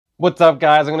What's up,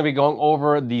 guys? I'm going to be going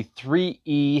over the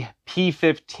 3E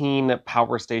P15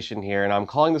 power station here, and I'm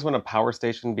calling this one a power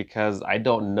station because I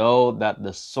don't know that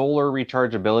the solar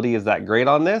rechargeability is that great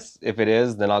on this. If it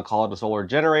is, then I'll call it a solar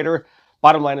generator.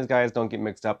 Bottom line is, guys, don't get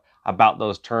mixed up about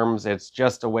those terms. It's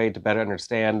just a way to better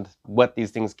understand what these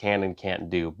things can and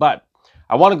can't do. But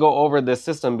I want to go over this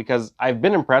system because I've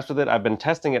been impressed with it. I've been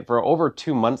testing it for over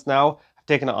 2 months now. I've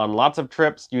taken it on lots of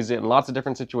trips, used it in lots of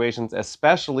different situations,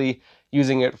 especially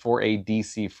using it for a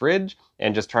DC fridge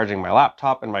and just charging my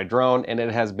laptop and my drone, and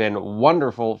it has been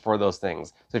wonderful for those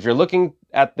things. So if you're looking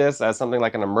at this as something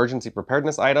like an emergency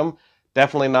preparedness item,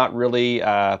 definitely not really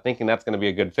thinking that's going to be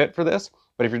a good fit for this.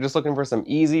 But if you're just looking for some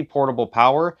easy portable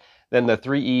power, then the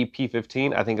 3E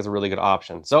P15 I think is a really good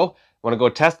option. So I want to go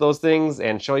test those things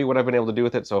and show you what I've been able to do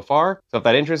with it so far. So if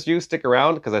that interests you, stick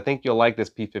around because I think you'll like this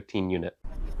P15 unit.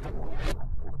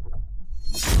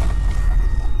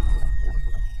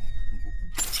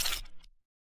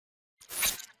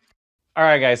 All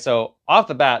right, guys, so off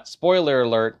the bat, spoiler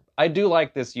alert, I do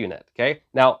like this unit, okay?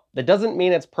 Now, that doesn't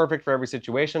mean it's perfect for every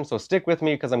situation, so stick with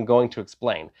me because I'm going to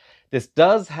explain. This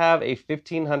does have a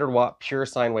 1500 watt pure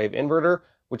sine wave inverter,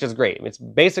 which is great. It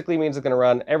basically means it's gonna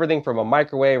run everything from a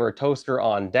microwave or toaster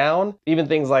on down, even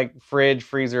things like fridge,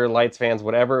 freezer, lights, fans,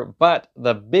 whatever. But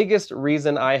the biggest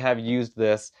reason I have used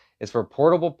this is for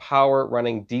portable power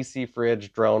running DC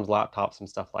fridge, drones, laptops, and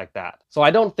stuff like that. So I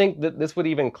don't think that this would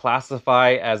even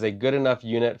classify as a good enough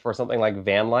unit for something like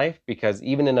van life, because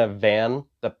even in a van,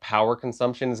 the power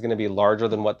consumption is gonna be larger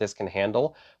than what this can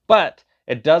handle. But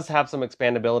it does have some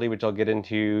expandability, which I'll get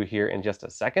into here in just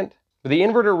a second. But the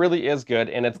inverter really is good,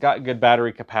 and it's got good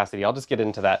battery capacity. I'll just get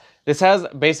into that. This has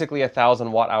basically a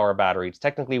 1000 watt hour battery. It's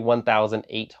technically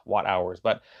 1008 watt hours,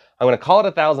 but I'm going to call it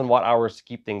 1000 watt hours to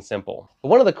keep things simple. But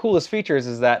one of the coolest features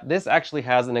is that this actually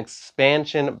has an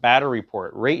expansion battery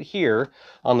port right here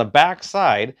on the back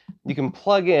side. You can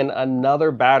plug in another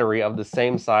battery of the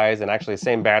same size and actually the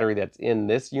same battery that's in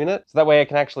this unit. So that way I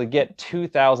can actually get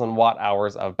 2000 watt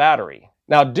hours of battery.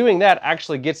 Now, doing that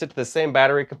actually gets it to the same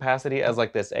battery capacity as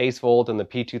like this Ace Volt and the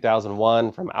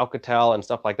P2001 from Alcatel and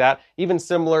stuff like that. Even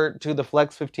similar to the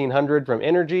Flex 1500 from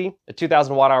Energy. The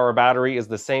 2000 watt hour battery is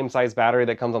the same size battery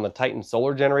that comes on the Titan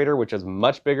solar generator, which is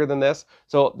much bigger than this.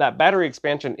 So that battery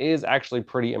expansion is actually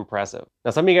pretty impressive.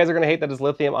 Now, some of you guys are gonna hate that it's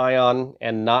lithium ion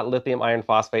and not lithium iron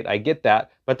phosphate. I get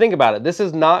that, but think about it. This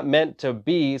is not meant to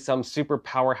be some super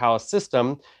powerhouse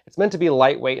system. It's meant to be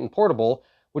lightweight and portable,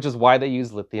 which is why they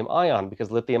use lithium ion, because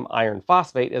lithium iron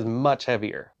phosphate is much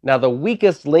heavier. Now, the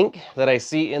weakest link that I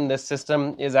see in this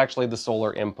system is actually the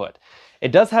solar input.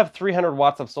 It does have 300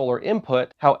 watts of solar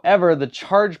input. However, the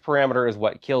charge parameter is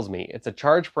what kills me. It's a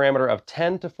charge parameter of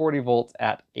 10 to 40 volts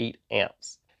at 8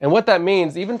 amps. And what that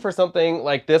means, even for something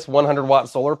like this 100 watt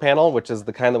solar panel, which is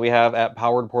the kind that we have at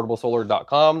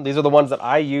poweredportablesolar.com, these are the ones that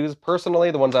I use personally,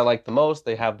 the ones I like the most.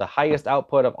 They have the highest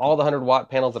output of all the 100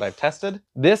 watt panels that I've tested.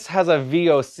 This has a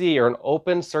VOC, or an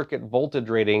open circuit voltage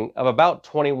rating, of about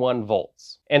 21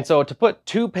 volts. And so to put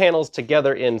two panels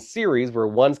together in series, where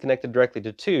one's connected directly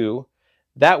to two,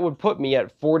 that would put me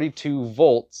at 42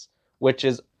 volts, which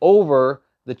is over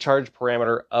the charge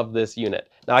parameter of this unit.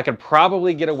 Now, I could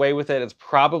probably get away with it. It's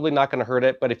probably not going to hurt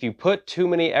it, but if you put too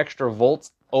many extra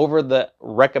volts over the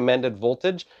recommended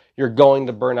voltage, you're going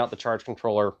to burn out the charge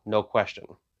controller, no question.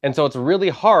 And so it's really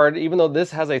hard, even though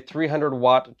this has a 300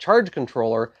 watt charge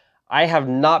controller, I have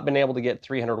not been able to get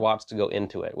 300 watts to go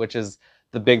into it, which is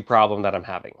the big problem that I'm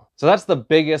having. So that's the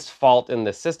biggest fault in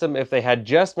this system. If they had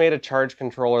just made a charge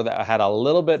controller that had a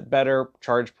little bit better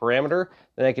charge parameter,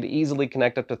 then I could easily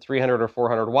connect up to 300 or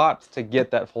 400 watts to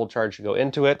get that full charge to go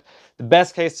into it. The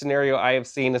best case scenario I have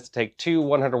seen is to take two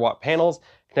 100 watt panels,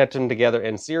 connect them together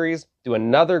in series, do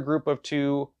another group of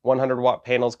two 100 watt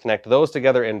panels, connect those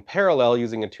together in parallel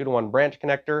using a 2-to-1 branch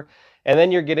connector, and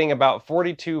then you're getting about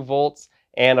 42 volts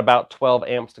and about 12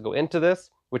 amps to go into this,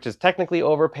 which is technically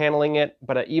over paneling it,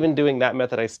 but even doing that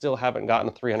method, I still haven't gotten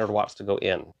 300 watts to go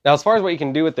in. Now, as far as what you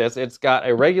can do with this, it's got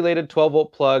a regulated 12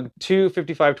 volt plug, two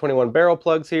 5521 barrel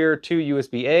plugs here, two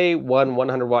USB-A, one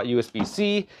 100 watt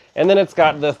USB-C, and then it's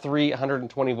got the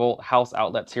 320 volt house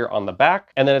outlets here on the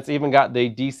back. And then it's even got the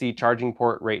DC charging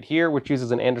port right here, which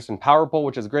uses an Anderson power pole,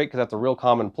 which is great because that's a real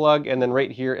common plug. And then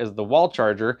right here is the wall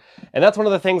charger. And that's one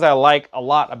of the things I like a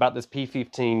lot about this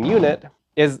P15 unit,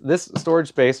 is this storage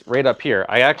space right up here.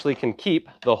 I actually can keep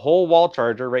the whole wall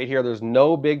charger right here. There's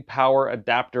no big power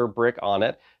adapter brick on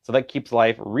it, so that keeps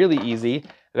life really easy.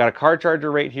 I got a car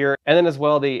charger right here, and then as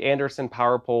well the Anderson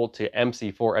power pole to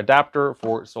MC4 adapter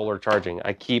for solar charging.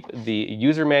 I keep the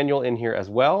user manual in here as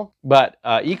well, but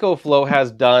EcoFlow has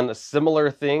done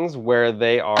similar things where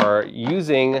they are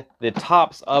using the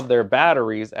tops of their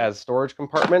batteries as storage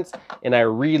compartments, and I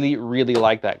really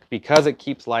like that because it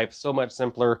keeps life so much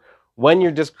simpler. When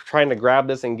you're just trying to grab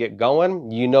this and get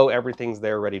going, you know everything's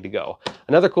there ready to go.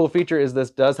 Another cool feature is this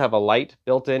does have a light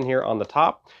built in here on the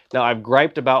top. Now, I've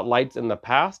griped about lights in the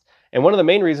past, and one of the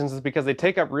main reasons is because they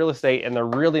take up real estate and they're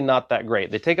really not that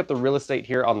great. They take up the real estate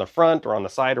here on the front or on the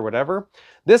side or whatever.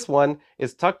 This one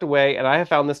is tucked away, and I have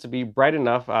found this to be bright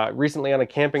enough. Recently on a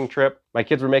camping trip, my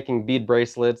kids were making bead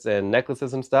bracelets and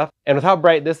necklaces and stuff. And with how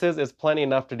bright this is, it's plenty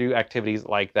enough to do activities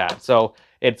like that. So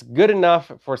it's good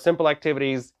enough for simple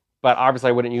activities, but obviously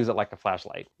I wouldn't use it like a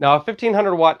flashlight. Now, a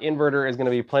 1500 watt inverter is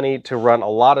gonna be plenty to run a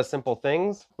lot of simple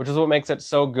things, which is what makes it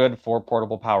so good for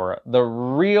portable power. The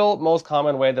real most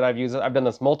common way that I've used it, I've done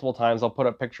this multiple times, I'll put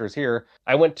up pictures here.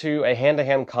 I went to a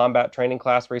hand-to-hand combat training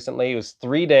class recently. It was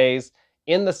 3 days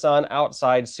in the sun,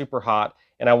 outside, super hot,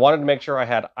 and I wanted to make sure I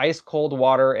had ice cold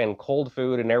water and cold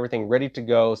food and everything ready to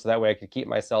go so that way I could keep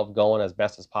myself going as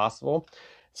best as possible.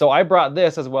 So I brought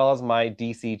this as well as my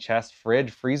DC chest fridge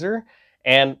freezer,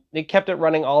 and it kept it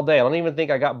running all day. I don't even think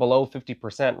I got below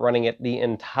 50% running it the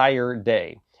entire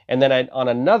day. And then on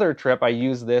another trip, I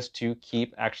used this to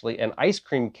keep actually an ice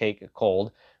cream cake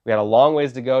cold. We had a long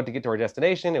ways to go to get to our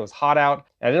destination. It was hot out,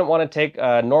 and I didn't want to take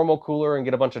a normal cooler and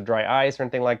get a bunch of dry ice or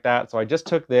anything like that. So I just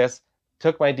took this,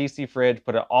 took my DC fridge,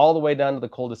 put it all the way down to the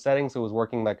coldest setting so it was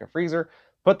working like a freezer,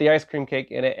 put the ice cream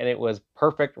cake in it, and it was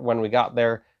perfect when we got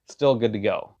there. Still good to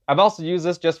go. I've also used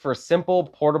this just for simple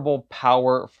portable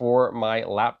power for my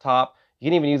laptop. You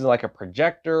can even use it like a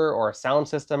projector or a sound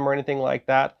system or anything like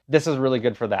that. This is really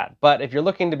good for that. But if you're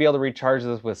looking to be able to recharge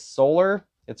this with solar,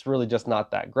 it's really just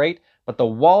not that great. But the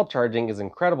wall charging is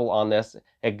incredible on this.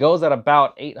 It goes at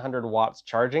about 800 watts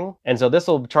charging. And so this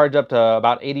will charge up to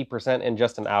about 80% in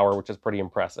just an hour, which is pretty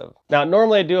impressive. Now,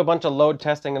 normally I do a bunch of load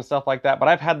testing and stuff like that, but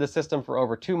I've had this system for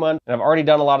over 2 months and I've already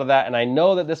done a lot of that. And I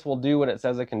know that this will do what it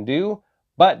says it can do,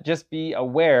 but just be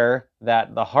aware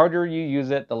that the harder you use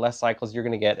it, the less cycles you're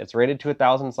gonna get. It's rated to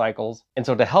 1,000 cycles. And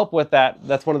so to help with that,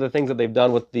 that's one of the things that they've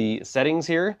done with the settings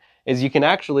here, is you can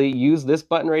actually use this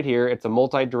button right here. It's a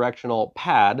multi-directional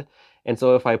pad. And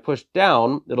so if I push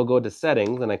down, it'll go to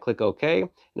settings and I click OK, and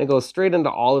it goes straight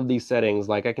into all of these settings.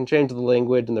 Like I can change the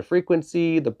language and the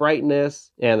frequency, the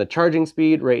brightness, and the charging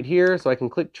speed right here. So I can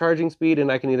click charging speed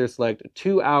and I can either select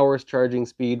 2 hours charging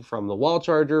speed from the wall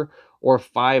charger or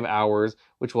 5 hours,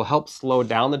 which will help slow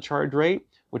down the charge rate,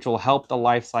 which will help the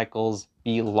life cycles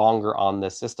be longer on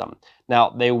this system. Now,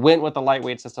 they went with a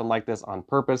lightweight system like this on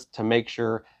purpose to make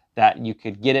sure that you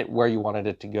could get it where you wanted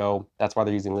it to go. That's why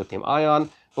they're using lithium ion.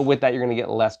 But with that, you're going to get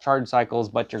less charge cycles,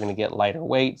 but you're going to get lighter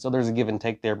weight. So there's a give and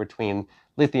take there between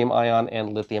lithium ion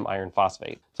and lithium iron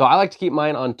phosphate. So I like to keep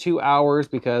mine on 2 hours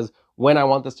because when I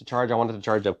want this to charge, I want it to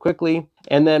charge up quickly.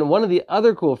 And then one of the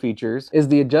other cool features is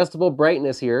the adjustable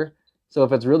brightness here. So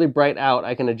if it's really bright out,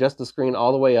 I can adjust the screen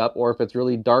all the way up, or if it's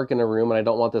really dark in a room and I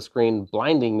don't want the screen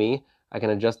blinding me, I can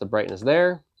adjust the brightness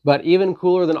there. But even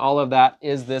cooler than all of that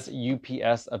is this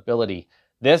UPS ability.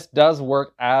 This does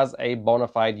work as a bona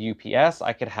fide UPS.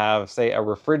 I could have, say, a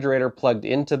refrigerator plugged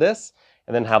into this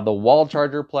and then have the wall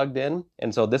charger plugged in.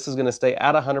 And so this is going to stay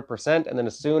at 100%. And then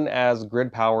as soon as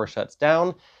grid power shuts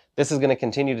down, this is going to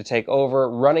continue to take over,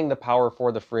 running the power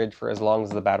for the fridge for as long as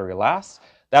the battery lasts.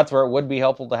 That's where it would be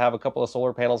helpful to have a couple of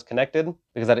solar panels connected,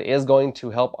 because that is going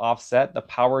to help offset the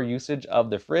power usage of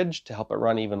the fridge to help it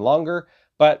run even longer.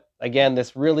 But again,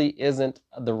 this really isn't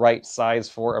the right size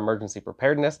for emergency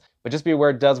preparedness, but just be aware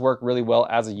it does work really well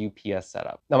as a UPS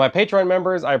setup. Now, my Patreon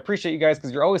members, I appreciate you guys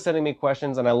because you're always sending me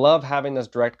questions and I love having this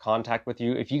direct contact with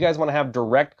you. If you guys want to have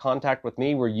direct contact with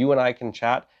me where you and I can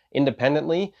chat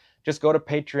independently, just go to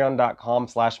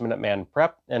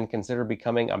patreon.com/MinutemanPrep and consider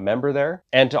becoming a member there.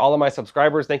 And to all of my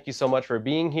subscribers, thank you so much for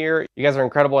being here. You guys are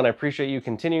incredible and I appreciate you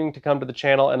continuing to come to the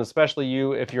channel, and especially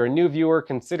you, if you're a new viewer,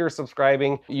 consider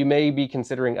subscribing. You may be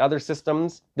considering other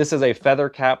systems. This is a feather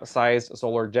cap sized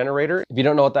solar generator. If you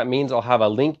don't know what that means, I'll have a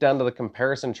link down to the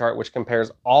comparison chart, which compares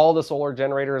all the solar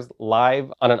generators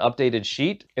live on an updated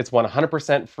sheet. It's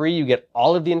 100% free. You get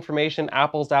all of the information,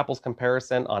 apples to apples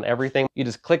comparison on everything. You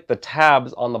just click the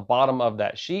tabs on the bottom of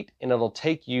that sheet and it'll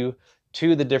take you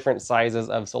to the different sizes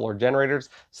of solar generators.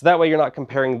 So that way you're not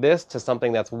comparing this to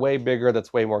something that's way bigger,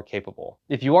 that's way more capable.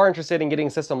 If you are interested in getting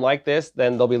a system like this,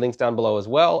 then there'll be links down below as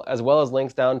well as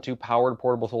links down to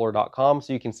poweredportablesolar.com,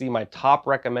 so you can see my top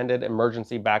recommended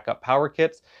emergency backup power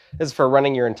kits. This is for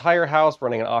running your entire house,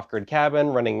 running an off-grid cabin,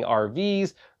 running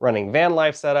RVs, running van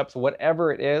life setups,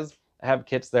 whatever it is. I have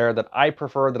kits there that I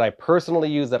prefer, that I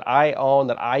personally use, that I own,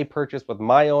 that I purchased with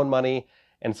my own money.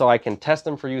 And so I can test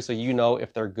them for you so you know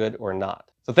if they're good or not.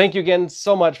 So thank you again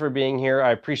so much for being here.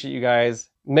 I appreciate you guys.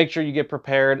 Make sure you get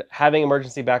prepared. Having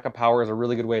emergency backup power is a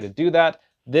really good way to do that.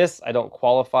 This, I don't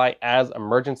qualify as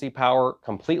emergency power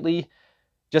completely,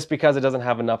 just because it doesn't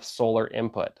have enough solar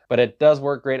input. But it does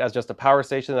work great as just a power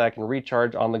station that I can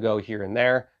recharge on the go here and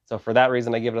there. So for that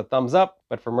reason, I give it a thumbs up.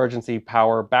 But for emergency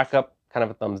power backup, kind of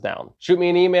a thumbs down. Shoot me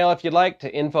an email if you'd like to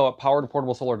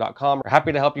info@poweredportablesolar.com. We're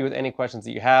happy to help you with any questions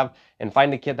that you have and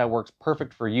find a kit that works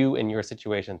perfect for you and your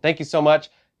situation. Thank you so much.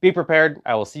 Be prepared.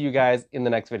 I will see you guys in the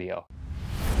next video.